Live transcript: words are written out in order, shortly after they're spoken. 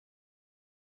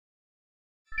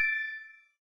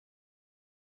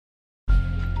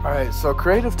Alright, so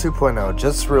Creative 2.0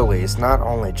 just released not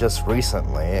only just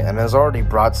recently, and has already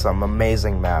brought some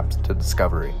amazing maps to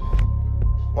Discovery.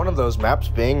 One of those maps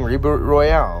being Reboot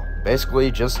Royale,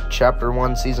 basically just Chapter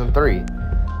 1 Season 3.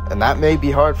 And that may be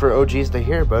hard for OGs to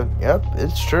hear, but yep,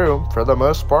 it's true. For the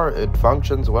most part, it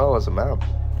functions well as a map.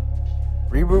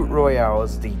 Reboot Royale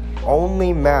is the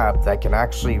only map that can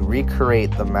actually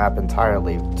recreate the map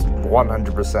entirely,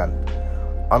 100%.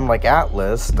 Unlike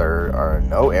Atlas, there are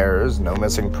no errors, no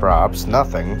missing props,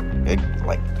 nothing.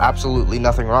 Absolutely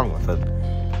nothing wrong with it.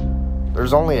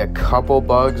 There's only a couple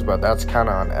bugs, but that's kind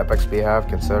of on Epic's behalf,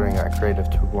 considering that Creative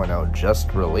 2.0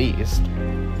 just released.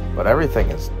 But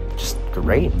everything is just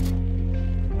great.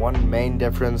 One main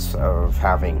difference of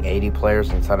having 80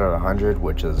 players instead of 100,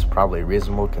 which is probably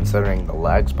reasonable considering the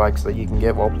lag spikes that you can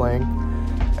get while playing,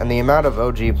 and the amount of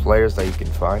OG players that you can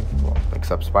find, well,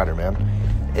 except Spider-Man,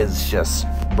 is just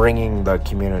bringing the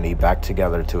community back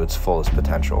together to its fullest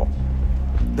potential.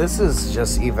 This is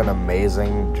just even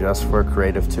amazing just for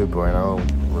Creative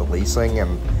 2.0 releasing,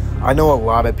 and I know a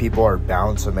lot of people are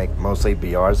bound to make mostly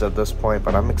BRs at this point,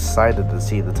 but I'm excited to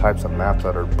see the types of maps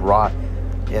that are brought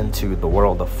into the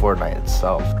world of Fortnite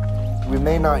itself. We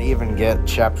may not even get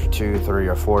Chapter 2, 3,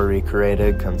 or 4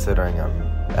 recreated, considering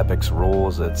Epic's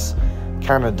rules. It's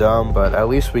kind of dumb, but at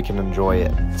least we can enjoy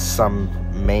some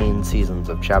main seasons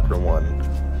of Chapter 1.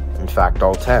 In fact,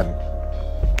 all 10.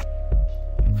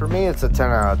 For me, it's a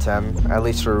 10 out of 10, at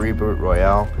least for Reboot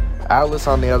Royale. Atlas,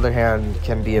 on the other hand,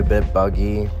 can be a bit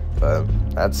buggy, but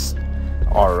that's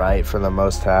alright for the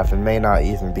most half. It may not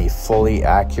even be fully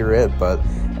accurate, but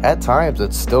at times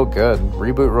it's still good.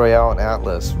 Reboot Royale and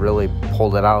Atlas really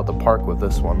pulled it out of the park with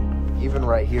this one. Even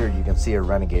right here, you can see a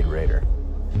Renegade Raider.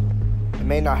 It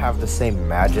may not have the same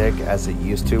magic as it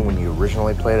used to when you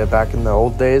originally played it back in the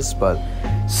old days, but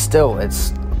still,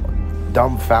 it's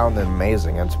dumbfounded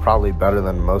amazing. It's probably better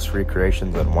than most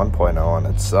recreations in 1.0 in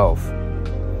itself.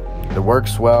 It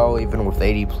works well, even with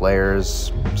 80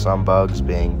 players, some bugs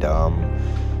being dumb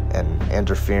and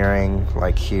interfering.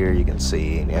 Like here, you can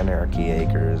see Anarchy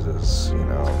Acres is,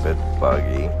 a bit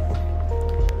buggy.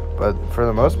 But for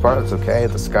the most part, it's okay.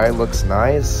 The sky looks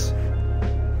nice.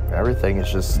 Everything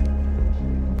is just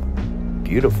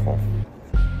beautiful.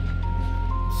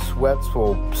 Sweats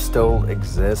will still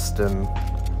exist, and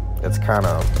it's kind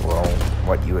of,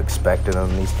 what you expected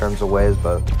in these terms of ways,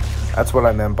 but that's what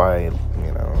I meant by, it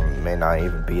may not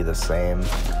even be the same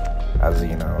as,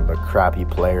 the crappy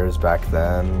players back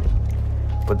then.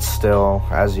 But still,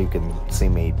 as you can see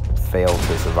me fail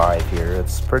to survive here,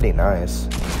 it's pretty nice,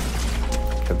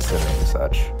 considering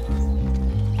such.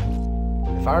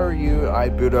 If I were you,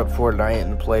 I'd boot up Fortnite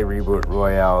and play Reboot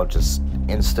Royale just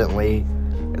instantly.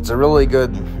 It's a really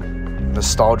good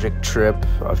nostalgic trip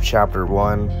of Chapter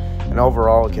 1, and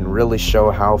overall it can really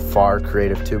show how far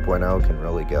Creative 2.0 can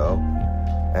really go.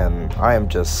 And I'm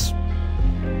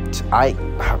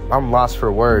lost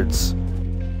for words.